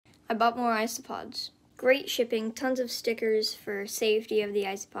I bought more isopods. Great shipping, tons of stickers for safety of the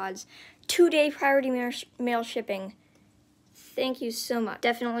isopods. 2-day priority mail shipping. Thank you so much.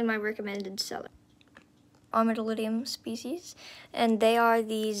 Definitely my recommended seller. Armadillidium species, and they are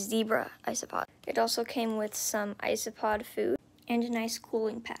the zebra isopod. It also came with some isopod food and a nice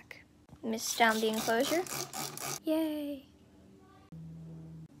cooling pack. Missed down the enclosure. Yay!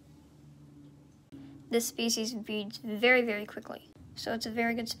 This species breeds very, very quickly, so it's a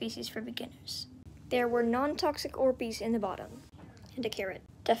very good species for beginners. There were non-toxic Orbeez in the bottom, and a carrot.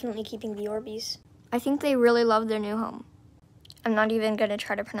 Definitely keeping the Orbeez. I think they really love their new home. I'm not even gonna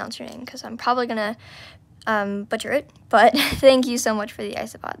try to pronounce your name because I'm probably gonna butcher it, but thank you so much for the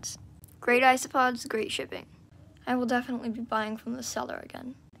isopods. Great isopods, great shipping. I will definitely be buying from the seller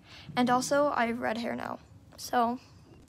again. And also, I have red hair now, so